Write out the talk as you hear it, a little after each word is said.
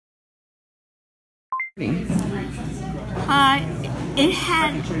It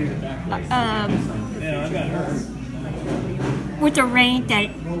had, with the rain that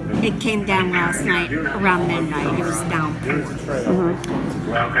it came down last night around midnight, it was downpour.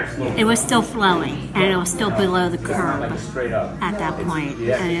 It was still flowing, and it was still below the curb at that point,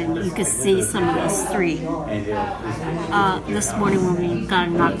 and you could see some of the street. This morning when we got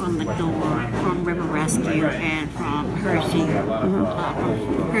a knock on the door from River Rescue and from Hershey,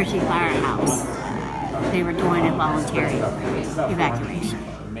 Hershey Firehouse, they were doing a voluntary evacuation.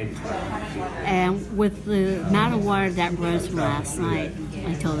 And with the amount of water that rose from last night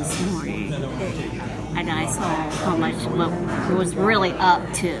until this morning, and I saw how much what it was really up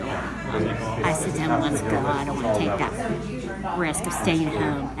to, I said to him, let's go. I don't want to take that risk of staying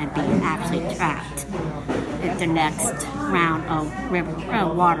home and being actually trapped at the next round of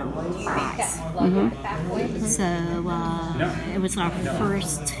water rise. So it was our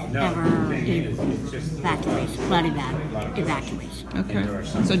first ever flood evacuation. Okay.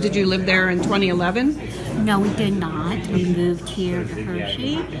 So did you live there in 2011? No, we did not. We moved here to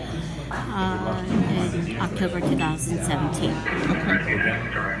Hershey in October 2017.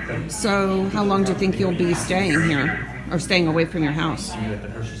 Okay. So how long do you think you'll be staying here, or staying away from your house?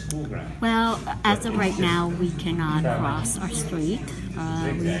 Well, as of right now, we cannot cross our street. We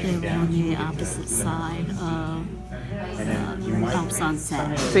live on the opposite side of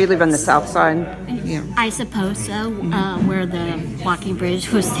Sunset. So you live on the south side? Yeah. I suppose so. Where the walking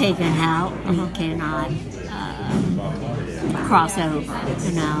bridge was taken out, we cannot cross over.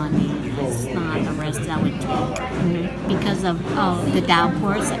 You know, I mean, it's not a risk that would take because of the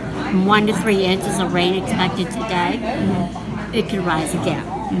downpours. 1 to 3 inches of rain expected today. It could rise again.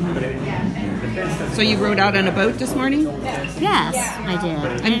 So you rode out on a boat this morning? Yes, I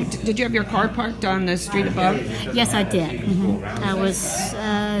did. And did you have your car parked on the street above? Yes, I did. I was,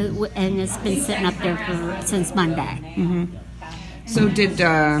 and it's been sitting up there since Monday. So did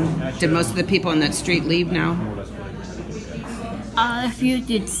most of the people on that street leave now? A few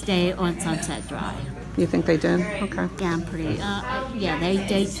did stay on Sunset Drive. You think they did? Okay. Yeah, I'm pretty. Yeah,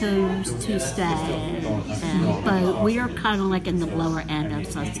 they chose to stay, but we are kind of like in the lower end of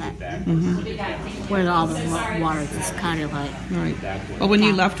Sunset, where all the water just kind of like. Right. Well, when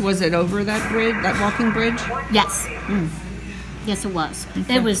you left, was it over that bridge, that walking bridge? Yes. Yes, it was.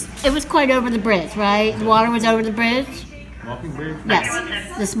 Okay. It was quite over the bridge, right? The water was over the bridge. Walking bridge? Yes.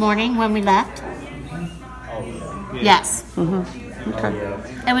 This morning when we left. Yes. Okay.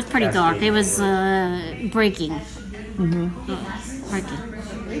 It was pretty dark. It was breaking. Breaking.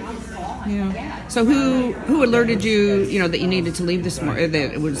 Yeah. So who alerted you? You know that you needed to leave this morning.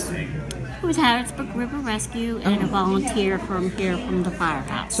 That it was Harrisburg River Rescue and a volunteer from here from the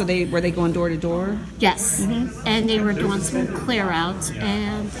firehouse. So were they going door to door? Yes. And they were doing some clear outs,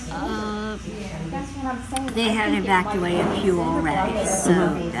 and they had evacuated a few already, so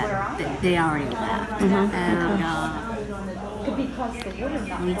that they already left. And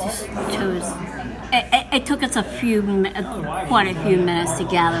we just chose. It took us quite a few minutes to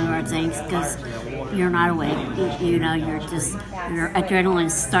gather our things because you're not awake. You know, your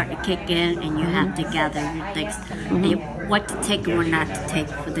adrenaline's starting to kick in, and you have to gather your things, what to take and what not to take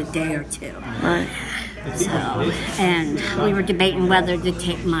for the day or two. Right. So, and we were debating whether to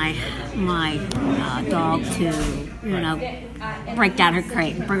take my dog to, break down her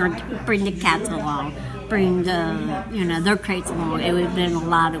crate, bring the cats along, bring their crates along. It would have been a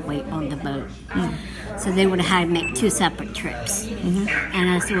lot of weight on the boat. So they would have had to make 2 separate trips. And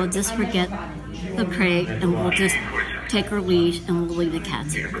I said, well, just forget the crate and we'll just take her leash and we'll leave the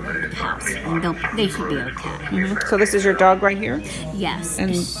cats here at the house. And they should be okay. So this is your dog right here? Yes.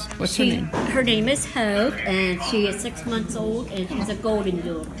 And what's her name? Her name is Hope, and she is 6 months old, and she's a golden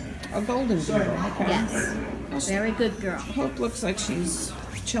doodle. A golden doodle, okay. Yes. Very good girl. Hope looks like she's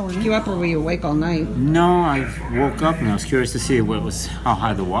chilling. You up or were you awake all night? No, I woke up and I was curious to see how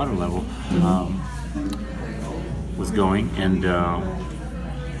high the water level was going, and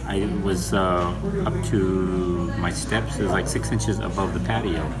I was up to my steps. It was like 6 inches above the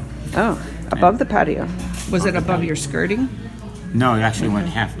patio. Oh, above the patio. Was it above your skirting? No, it actually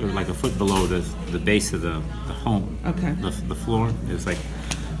went it was like a foot below the base of the home. Okay. The floor. It was like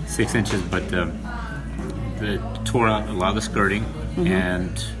 6 inches, but it tore out a lot of the skirting,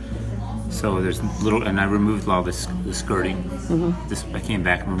 and so there's and I removed a lot of the skirting. I came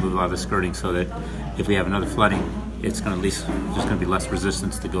back and removed a lot of the skirting so that if we have another flooding, there's going to be less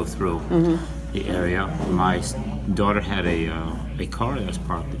resistance to go through the area. My daughter had a car that was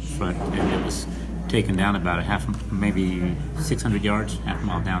parked in front, and it was taken down about maybe 600 yards, half a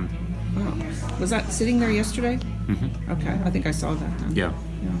mile down. Wow. Was that sitting there yesterday? Okay, I think I saw that then. Yeah.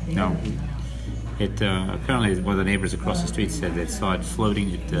 No. Apparently one of the neighbors across the street said they saw it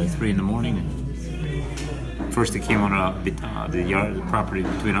floating at 3 in the morning. And first it came on the property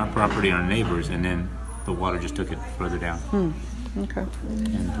between our property and our neighbors, and then the water just took it further down. Okay.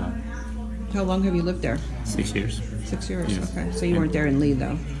 And how long have you lived there? 6 years. 6 years. Yes. Okay. So you weren't there in Lee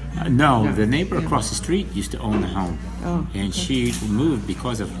though. No, the neighbor across the street used to own the home, and she moved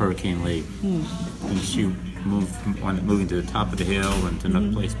because of Hurricane Lee. And she moving to the top of the hill and to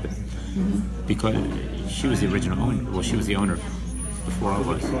another place, but because she was the original owner. Well, she was the owner before I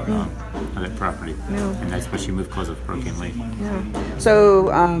was on that property, and that's why she moved because of Hurricane Lee. Yeah.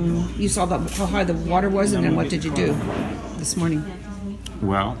 So you saw how high the water was, and then what did you do this morning?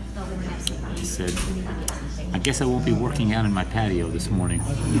 Well, I said, I guess I won't be working out in my patio this morning.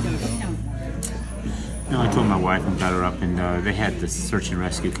 No, I told my wife and got her up, and they had the search and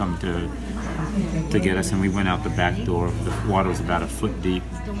rescue come to get us, and we went out the back door. The water was about a foot deep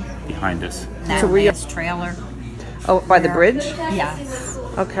behind us. That last trailer. Oh, by the bridge? Yes.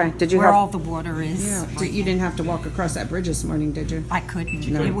 Okay. Did you where all the water is? Yeah. You didn't have to walk across that bridge this morning, did you? I couldn't.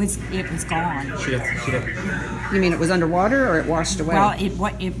 No. It was gone. You mean it was underwater or it washed away? Well,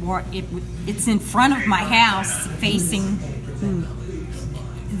 it's in front of my house, facing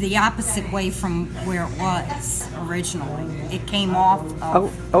the opposite way from where it was originally. It came off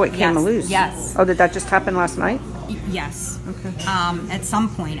of... it came loose? Yes. Oh, did that just happen last night? Yes. Okay. At some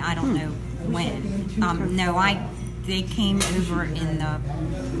point, I don't know when. No, they came over in the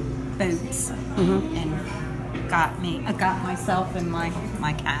boats and got me. I got myself and my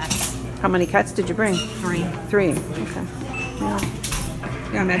cats. How many cats did you bring? 3. 3. Okay. Yeah,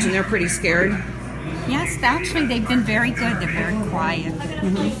 I imagine they're pretty scared. Yes, actually, they've been very good. They're very quiet.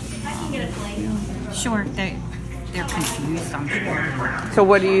 Sure, they're confused, I'm sure. So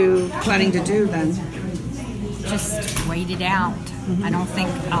what are you planning to do then? Just wait it out. I don't think,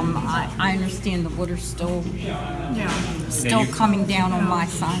 I understand the water's still coming down on my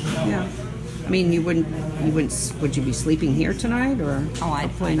side. Yeah. I mean, you wouldn't, would you be sleeping here tonight, or?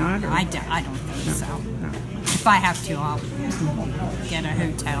 Hopefully not? Or? I don't think so. No. If I have to, I'll get a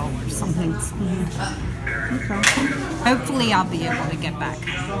hotel or something. Okay. Hopefully I'll be able to get back.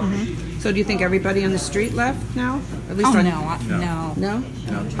 So do you think everybody on the street left now? At least no. No?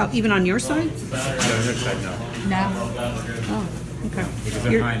 Even on your side? No, on your side, no. No. Oh, okay. Because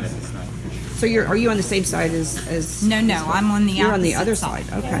they're behind us. So are you on the same side as No, I'm on the opposite. You're on the other side.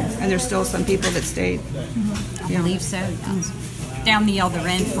 Okay. And there's still some people that stayed? I believe so. Down the other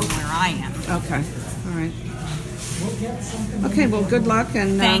end from where I am. Okay. All right. Okay, well, good luck,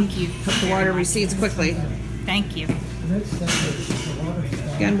 and thank you. Hope the water recedes quickly. Thank you.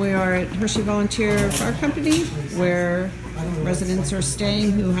 Again, we are at Hershey Volunteer Fire Company, where residents are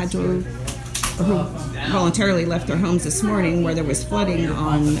staying who voluntarily left their homes this morning, where there was flooding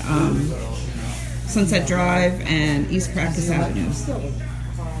on Sunset Drive and East Caracas Avenue.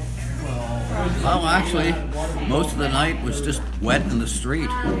 Well, actually, most of the night was just wet in the street.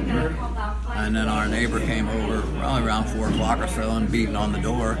 And then our neighbor came over probably around 4 o'clock or so and beating on the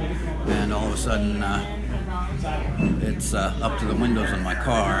door. And all of a sudden, it's up to the windows in my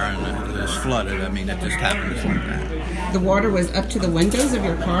car, and it was flooded. I mean, it just happened just like that. The water was up to the windows of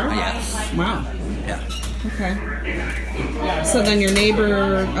your car? Yes. Wow. Yeah. Okay. So then your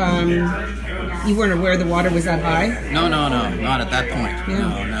neighbor, you weren't aware the water was that high? No, not at that point.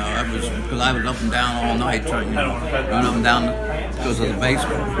 Yeah. No, that was because I was up and down all night, going up and down because of the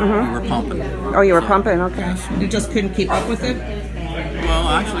basement. We were pumping. Oh, you were pumping? Okay. You just couldn't keep up with it? Well,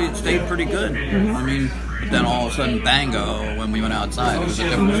 actually, it stayed pretty good. I mean, but then all of a sudden, bango, when we went outside, it was a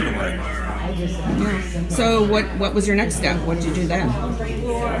different story. Yeah. So what was your next step? What did you do then?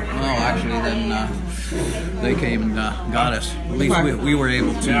 Well, actually, then they came and got us. At least we were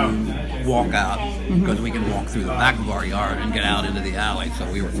able to walk out because we can walk through the back of our yard and get out into the alley,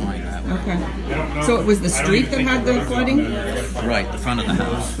 so we were fine that way. Okay. So it was the street that had the flooding? Right, the front of the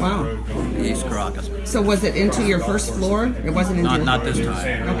house. Wow. East Caracas. So was it into your first floor? It wasn't into Not this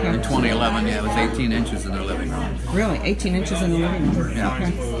time. Okay. In 2011, it was 18 inches in their living room. Really? 18 inches in the living room? Yeah.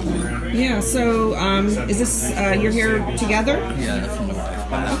 Okay. Yeah, so is this, you're here together? Yeah, that's from the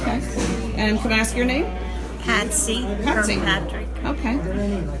wife. Okay. And can I ask your name? Patsy. Patrick. Okay.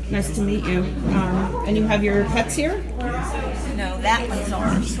 Nice to meet you. And you have your pets here? No, that one's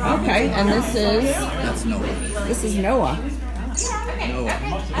ours. Okay, and this is? That's Noah. This is Noah. Noah.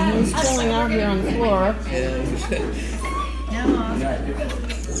 And he's chilling out here on the floor.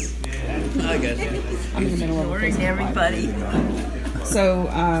 I guess. I'm in the middle of Ignoring everybody. So,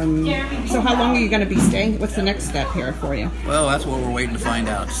 so how long are you going to be staying? What's the next step here for you? Well, that's what we're waiting to find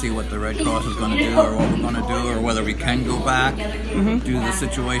out, to see what the Red Cross is going to do or what we're going to do or whether we can go back due to the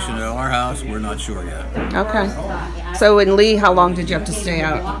situation at our house. We're not sure yet. Okay. So in Lee, how long did you have to stay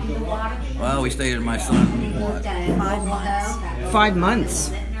out? Well, we stayed at my son, what, 5 months. 5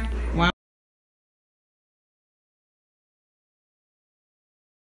 months.